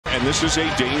And this is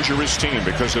a dangerous team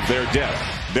because of their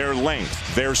depth, their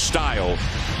length, their style.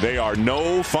 They are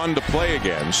no fun to play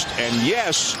against. And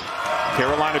yes,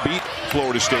 Carolina beat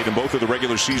Florida State in both of the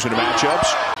regular season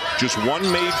matchups. Just one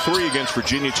made three against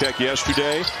Virginia Tech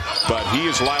yesterday, but he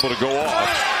is liable to go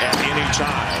off at any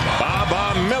time.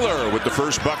 Baba Miller with the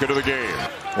first bucket of the game.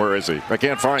 Where is he? I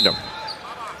can't find him.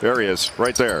 There he is,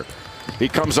 right there. He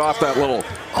comes off that little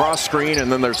cross screen,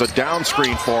 and then there's a down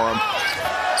screen for him.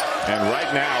 And right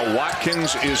now,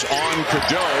 Watkins is on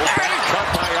Cadeau. Bank cut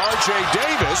by R.J.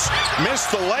 Davis.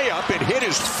 Missed the layup. It hit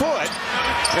his foot.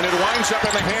 And it winds up in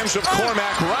the hands of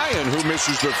Cormac Ryan, who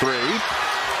misses the three.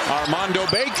 Armando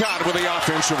Bacot with the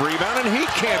offensive rebound, and he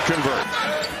can't convert.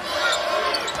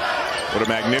 What a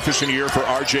magnificent year for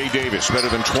R.J. Davis. Better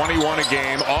than 21 a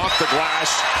game. Off the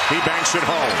glass. He banks it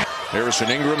home.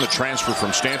 Harrison Ingram, the transfer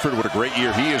from Stanford. What a great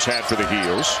year he has had for the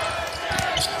Heels.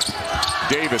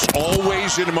 Davis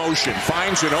always in motion.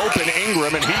 Finds an open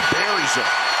Ingram, and he buries it.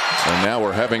 And now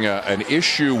we're having an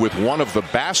issue with one of the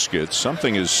baskets.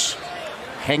 Something is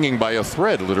hanging by a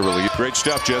thread, literally. Great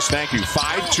stuff, Jess. Thank you.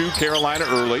 5-2 Carolina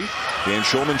early. Dan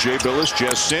Schulman, Jay Billis,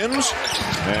 Jess Sims.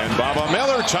 And Baba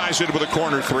Miller ties it with a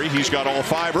corner three. He's got all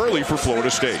 5 early for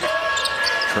Florida State.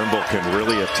 Trimble can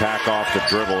really attack off the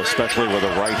dribble, especially with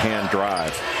a right-hand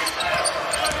drive.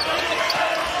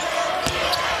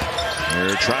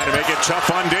 They're trying to make it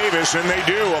tough on Davis, and they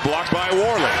do. A block by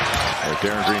Worley.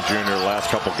 Darren Green Jr. the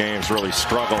last couple games really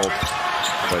struggled,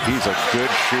 but he's a good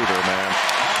shooter, man.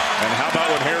 And how about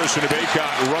when Harrison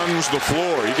Bacot runs the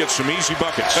floor? He gets some easy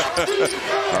buckets.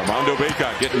 Armando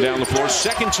Bacot getting down the floor.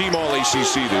 Second team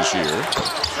All-ACC this year.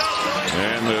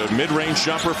 And the mid-range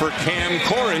jumper for Cam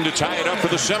Corrin to tie it up for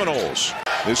the Seminoles.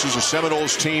 This is a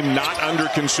Seminoles team not under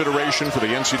consideration for the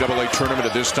NCAA tournament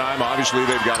at this time. Obviously,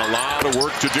 they've got a lot of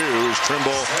work to do as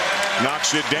Trimble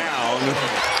knocks it down.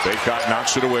 Bacot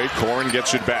knocks it away. Corrin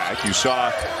gets it back. You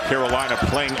saw Carolina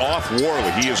playing off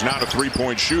Worley. He is not a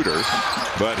three-point shooter,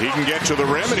 but he can get to the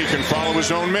rim and he can follow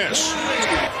his own miss.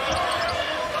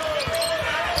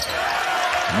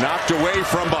 Knocked away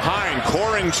from behind.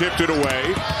 Corrin tipped it away.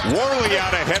 Worley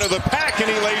out ahead of the pack,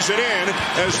 and he lays it in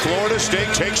as Florida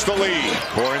State takes the lead.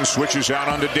 Corrin switches out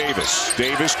onto Davis.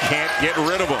 Davis can't get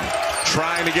rid of him.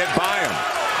 Trying to get by him.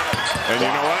 And you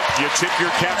know what? You tip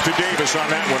your cap to Davis on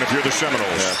that one if you're the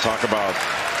Seminoles. Yeah, talk about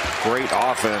great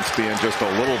offense being just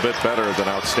a little bit better than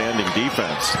outstanding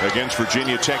defense. Against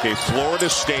Virginia Tech, a Florida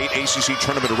State ACC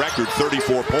tournament record,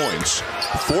 34 points.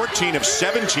 14 of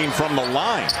 17 from the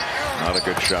line. Not a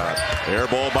good shot. Air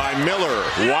ball by Miller.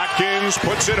 Watkins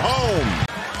puts it home.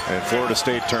 And Florida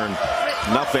State turned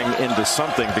nothing into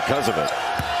something because of it.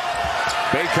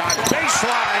 Bacot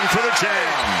baseline for the jam.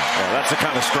 Yeah, that's the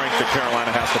kind of strength that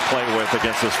Carolina has to play with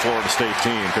against this Florida State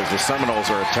team because the Seminoles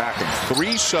are attacking.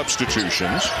 3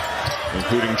 substitutions,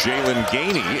 including Jalen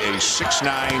Gainey, a 6'9",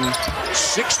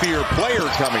 sixth-year player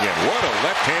coming in. What a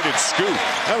left-handed scoop.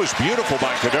 That was beautiful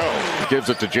by Cadeau. Gives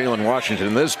it to Jalen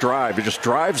Washington. This drive, he just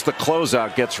drives the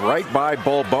closeout, gets right by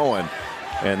Bull Bowen.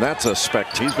 And that's a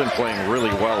spect. He's been playing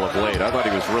really well of late. I thought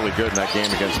he was really good in that game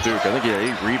against Duke. I think he had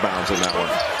 8 rebounds in that one.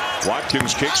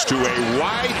 Watkins kicks to a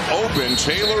wide-open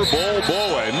Taylor Bull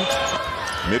Bowen.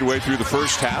 Midway through the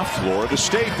first half, Florida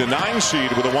State, the 9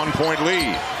 seed, with a 1-point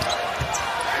lead.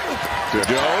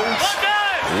 Cadeau.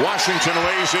 Washington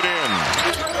lays it in.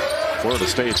 Florida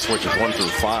State switches 1 through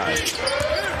 5.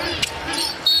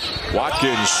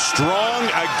 Watkins strong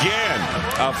again.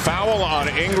 A foul on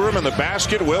Ingram, and the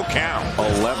basket will count.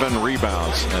 11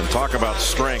 rebounds. And talk about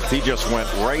strength. He just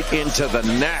went right into the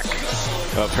neck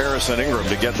of Harrison Ingram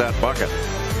to get that bucket.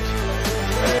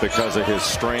 Because of his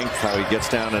strength, how he gets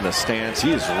down in a stance,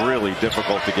 he is really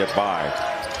difficult to get by.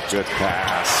 Good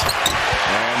pass.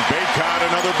 And Bacot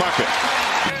another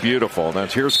bucket. Beautiful. Now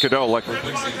here's Cadeau. Like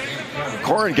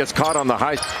Corrin gets caught on the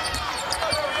high.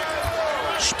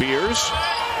 Spears.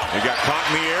 He got caught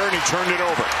in the air and he turned it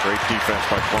over. Great defense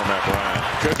by Cormac Ryan.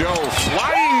 Cadeau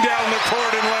flying down the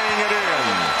court and laying it in.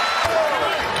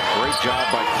 Great job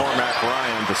by Cormac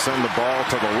Ryan to send the ball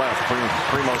to the left.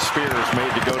 Primo Spears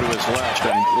made to go to his left.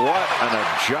 And what an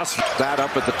adjustment. That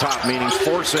up at the top, meaning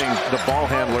forcing the ball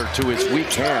handler to his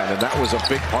weak hand. And that was a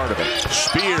big part of it.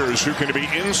 Spears, who can be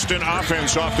instant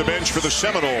offense off the bench for the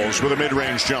Seminoles with a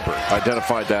mid-range jumper.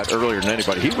 Identified that earlier than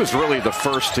anybody. He was really the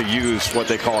first to use what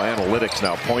they call analytics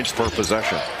now, points per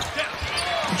possession.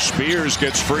 Spears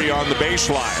gets free on the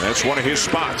baseline. That's one of his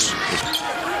spots.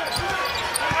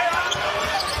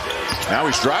 Now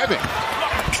he's driving.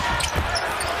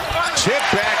 Tip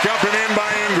back up and in by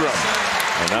Ingram.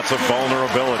 And that's a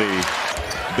vulnerability.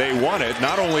 They won it.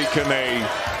 Not only can they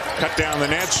cut down the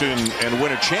nets and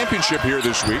win a championship here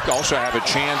this week. Also have a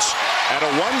chance at a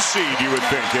 1 seed, you would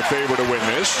think, if they were to win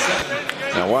this.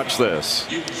 Now watch this.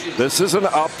 This is an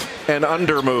up and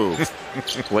under move,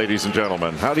 ladies and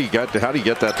gentlemen. How do you get that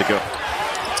to go?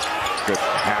 Good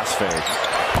pass fake.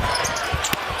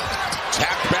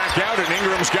 Tapped back out, and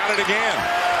Ingram's got it again.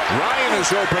 Ryan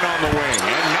is open on the wing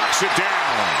and knocks it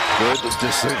down. Good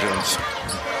decisions.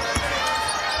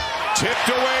 Tipped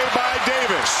away by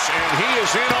Davis, and he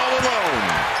is in all alone.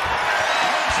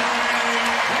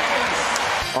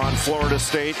 On Florida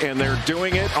State, and they're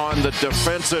doing it on the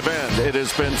defensive end. It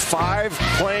has been 5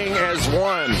 playing as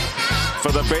 1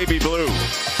 for the Baby Blue.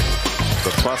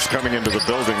 The bus coming into the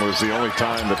building was the only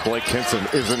time that Blake Hinson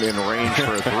isn't in range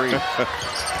for a 3.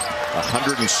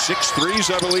 106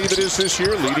 threes, I believe it is this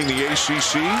year, leading the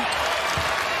ACC.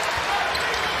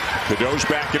 Cadeau's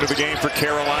back into the game for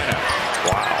Carolina.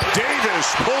 Wow.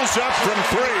 Davis pulls up from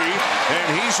 3, and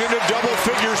he's into double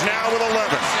figures now with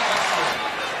 11.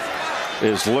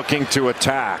 Is looking to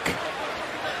attack.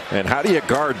 And how do you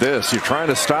guard this? You're trying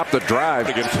to stop the drive.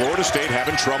 Again, Florida State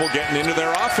having trouble getting into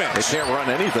their offense. They can't run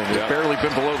anything. They've barely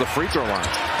been below the free throw line.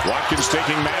 Watkins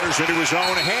taking matters into his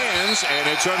own hands, and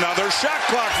it's another shot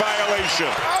clock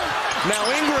violation. Now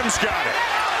Ingram's got it.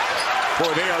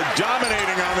 Boy, they are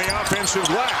dominating on the offensive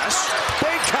glass.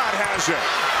 Bacot has it.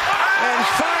 And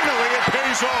finally it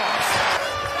pays off.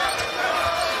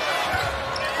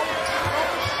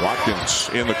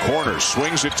 Watkins in the corner,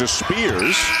 swings it to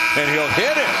Spears, and he'll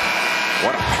hit it.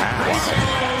 What a pass.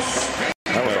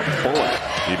 That was a bullet.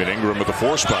 Even Ingram with the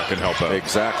 4-spot can help out.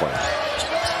 Exactly.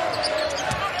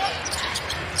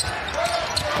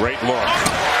 Great look.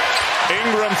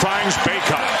 Ingram finds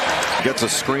Bacot. Gets a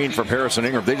screen from Harrison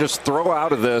Ingram. They just throw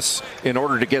out of this in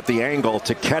order to get the angle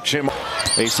to catch him.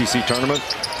 ACC tournament.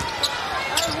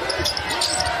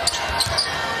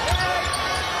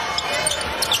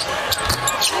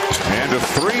 And a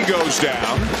 3 goes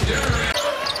down.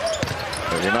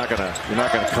 You're not gonna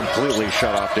completely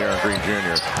shut off Darren Green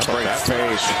Jr. Great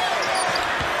face.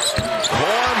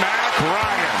 Cormac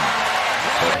Ryan.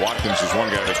 But Watkins is one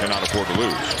guy that cannot afford to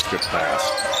lose. Good pass.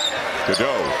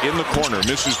 Cadeau in the corner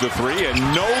misses the 3, and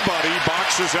nobody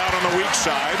boxes out on the weak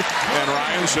side. And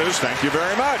Ryan says, "Thank you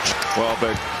very much." Well,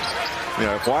 but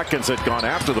if Watkins had gone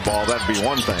after the ball, that'd be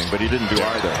one thing, but he didn't do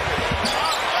either.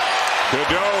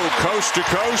 Cadeau coast to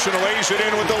coast and lays it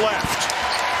in with the left.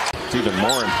 It's even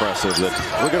more impressive that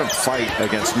look at him fight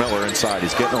against Miller inside.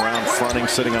 He's getting around, fronting,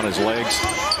 sitting on his legs.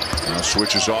 Now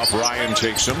switches off. Ryan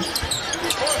takes him.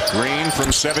 Green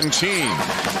from 17.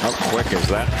 How quick is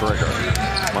that trigger?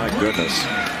 My goodness.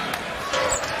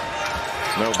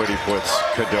 Nobody puts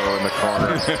Cadeau in the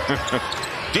corner.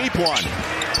 Deep one.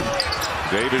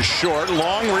 Davis short.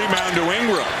 Long rebound to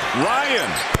Ingram.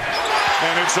 Ryan.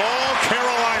 And it's all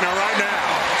Carolina right now.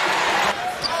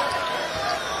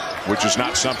 Which is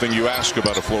not something you ask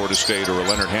about a Florida State or a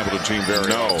Leonard Hamilton team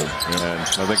very often. And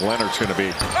I think Leonard's going to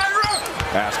be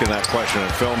asking that question in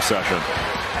film session.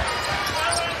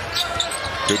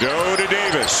 Cadeau to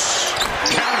Davis.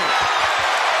 Count it.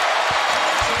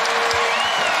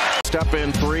 Step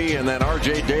in 3, and then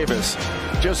R.J. Davis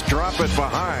just drop it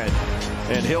behind,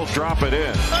 and he'll drop it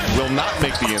in. Will not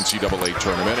make the NCAA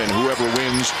tournament, and whoever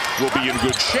wins will be in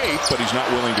good shape, but he's not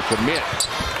willing to commit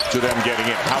to them getting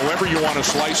in. However you want to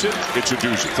slice it, it's a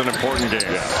doozy. It's an important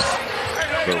game. Yeah.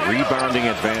 The rebounding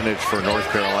advantage for North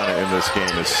Carolina in this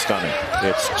game is stunning.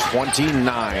 It's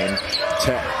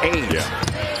 29-8. Yeah.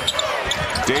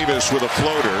 Davis with a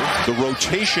floater. The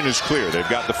rotation is clear. They've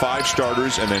got the 5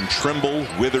 starters, and then Trimble,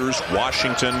 Withers,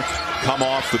 Washington come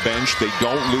off the bench. They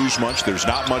don't lose much. There's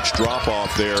not much drop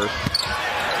off there.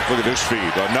 Look at this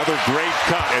feed. Another great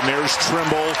cut, and there's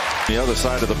Trimble. The other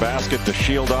side of the basket to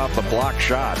shield off the block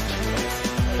shot.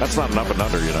 That's not an up and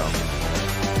under,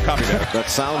 Copy that. That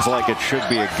sounds like it should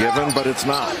be a given, but it's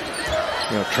not.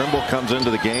 Trimble comes into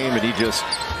the game, and he just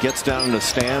gets down in the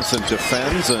stance and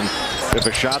defends, and if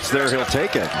a shot's there, he'll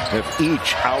take it. Have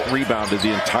each out-rebounded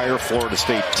the entire Florida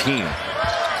State team.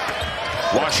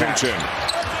 Washington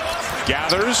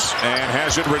gathers and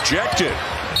has it rejected.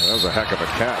 That was a heck of a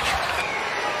catch.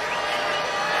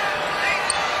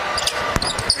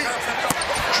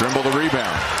 Trimble the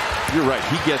rebound. You're right.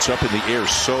 He gets up in the air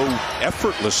so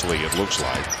effortlessly, it looks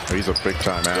like. He's a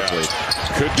big-time athlete.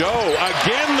 Cadeau,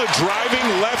 again the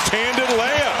driving left-handed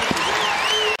layup.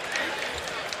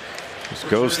 Just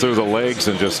goes through the legs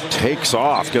and just takes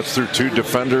off. Gets through 2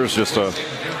 defenders. Just the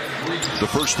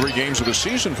first 3 games of the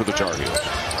season for the Tar Heels.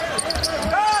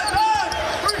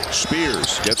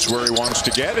 Spears gets where he wants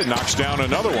to get and knocks down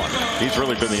another one. He's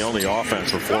really been the only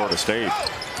offense for Florida State.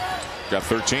 got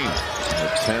 13.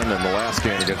 10 in the last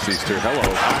game against these two. Hello.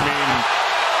 I mean,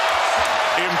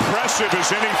 impressive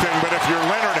as anything, but if you're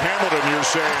Leonard Hamilton, you're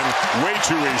saying way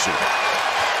too easy.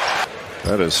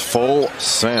 That is full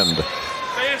send.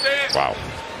 Wow.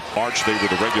 March, they were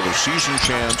the regular season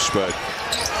champs, but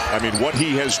I mean, what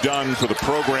he has done for the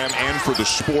program and for the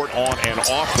sport on and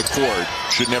off the court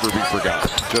should never be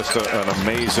forgotten. Just an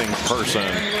amazing person.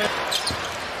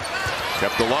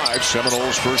 Kept alive.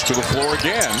 Seminoles first to the floor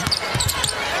again.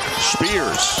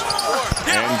 Spears.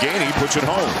 And Gainey puts it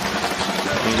home.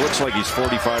 He looks like he's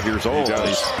 45 years old. He does.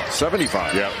 He's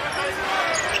 75. Yep.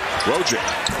 Wojcik.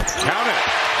 Count it.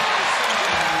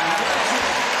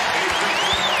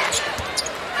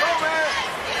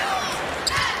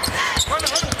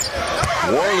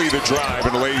 Worley the drive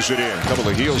and lays it in. A couple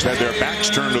of heels had their backs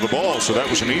turned to the ball, so that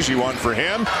was an easy one for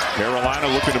him. Carolina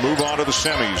looking to move on to the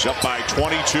semis, up by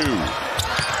 22.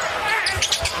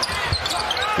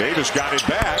 Davis got it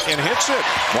back and hits it.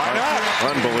 Why not?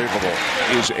 Unbelievable.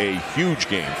 It is a huge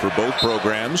game for both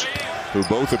programs, who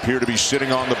both appear to be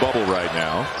sitting on the bubble right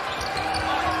now.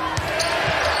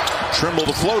 Trimble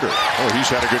the floater. Oh, he's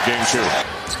had a good game too.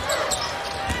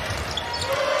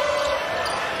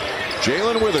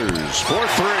 Jalen Withers for 3.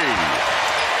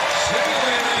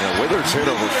 Yeah, Withers hit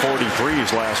over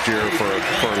 43s last year for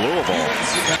Louisville.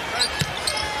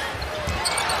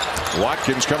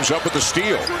 Watkins comes up with the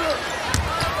steal.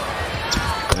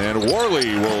 And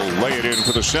Worley will lay it in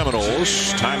for the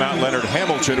Seminoles. Timeout Leonard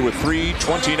Hamilton with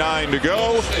 3:29 to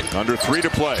go. Under 3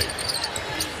 to play.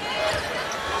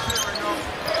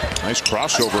 Nice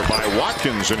crossover by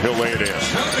Watkins, and he'll lay it in.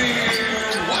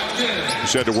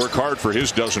 He's had to work hard for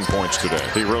his dozen points today.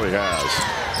 He really has.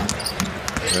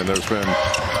 And there's been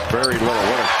very little.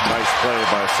 What a nice play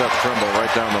by Seth Trimble right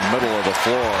down the middle of the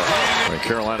floor. And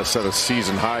Carolina set a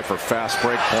season high for fast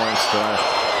break points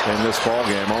in this ball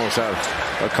game. Almost had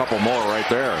a couple more right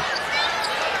there.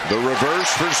 The reverse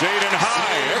for Zayden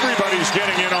High. Everybody's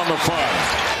getting in on the fun.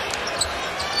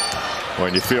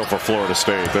 When you feel for Florida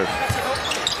State,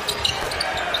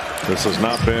 this has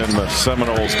not been the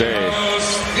Seminoles' day.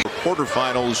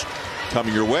 Quarterfinals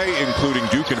coming your way, including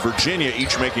Duke and Virginia,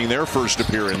 each making their first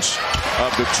appearance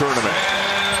of the tournament.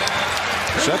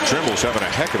 Seth Trimble's having a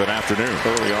heck of an afternoon.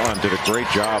 Early on, did a great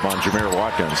job on Jameer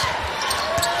Watkins.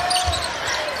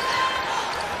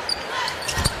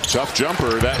 Tough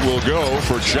jumper. That will go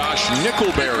for Josh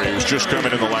Nickelberry, who's just come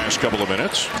in the last couple of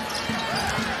minutes.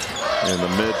 In the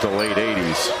mid to late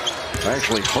 80s. I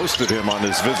actually hosted him on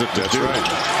his visit to Duke.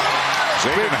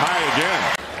 Zayden High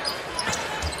again.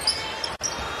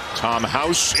 Tom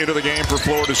House into the game for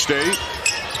Florida State.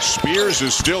 Spears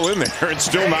is still in there and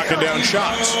still knocking down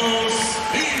shots. Well,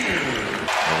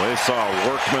 they saw a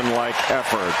workmanlike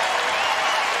effort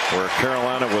where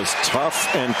Carolina was tough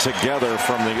and together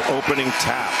from the opening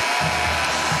tap.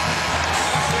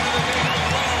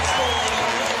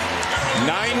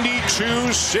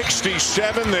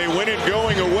 92-67. They win it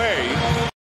going away.